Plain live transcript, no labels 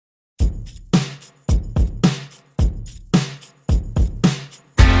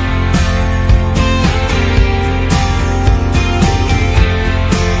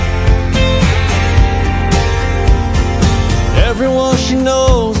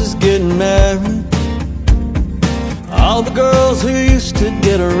to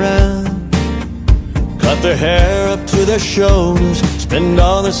get around, cut their hair up to their shoulders, spend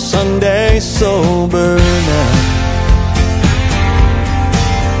all their Sunday sober now.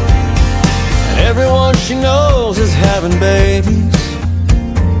 And everyone she knows is having babies.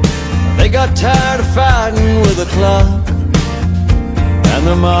 They got tired of fighting with the clock, and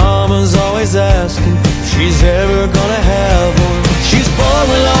their mama's always asking if she's ever gonna have one. She's bored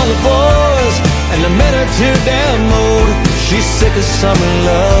with all the boys, and the men are too damn old. She's sick of summer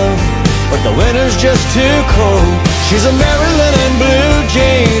love, but the winter's just too cold. She's a Maryland in blue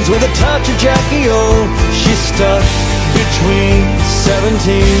jeans with a touch of Jackie O. She's stuck between 17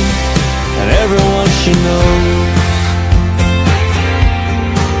 and everyone she knows.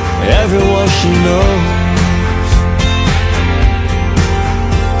 Everyone she knows.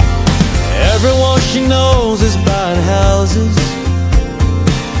 Everyone she knows is buying houses,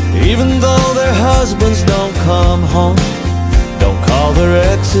 even though their husbands don't come home. Don't call their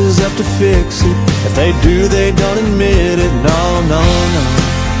exes up to fix it. If they do, they don't admit it. No, no, no.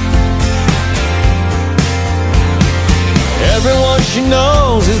 Everyone she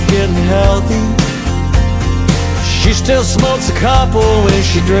knows is getting healthy. She still smokes a couple when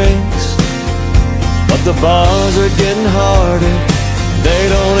she drinks, but the bars are getting harder. They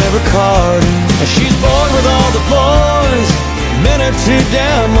don't ever card her. And she's bored with all the boys, men are too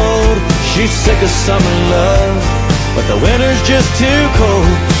damn old. She's sick of summer love, but the winter's just too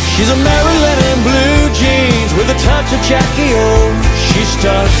cold. She's a Maryland in blue jeans with a touch of Jackie O. She's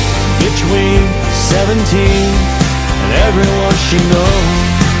stuck between 17 and everyone she knows.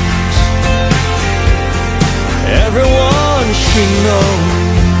 Everyone she knows.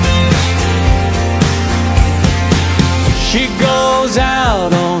 She goes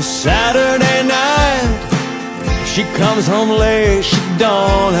out on Saturday night. If she comes home late, she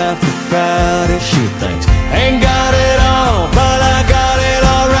don't have to fight it. She thinks, ain't got it all, but I got it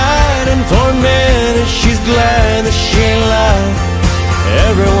alright. And for a minute she's glad that she ain't like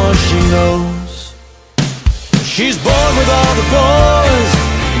everyone she knows. She's bored with all the boys,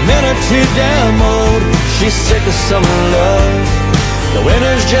 men are too damn old. She's sick of summer love, the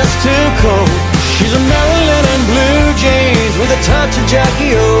winter's just too cold. She's a Maryland in blue jeans with a touch of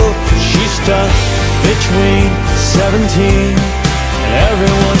Jackie O. She's stuck between 17 and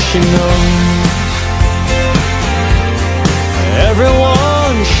everyone she knows.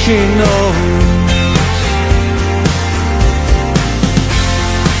 Everyone she knows.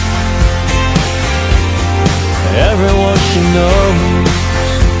 Everyone she knows.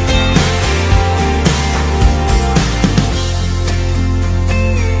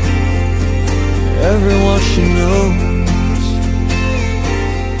 Everyone she knows.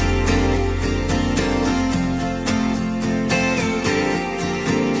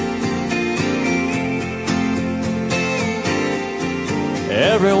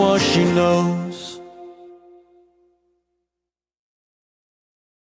 Everyone she knows.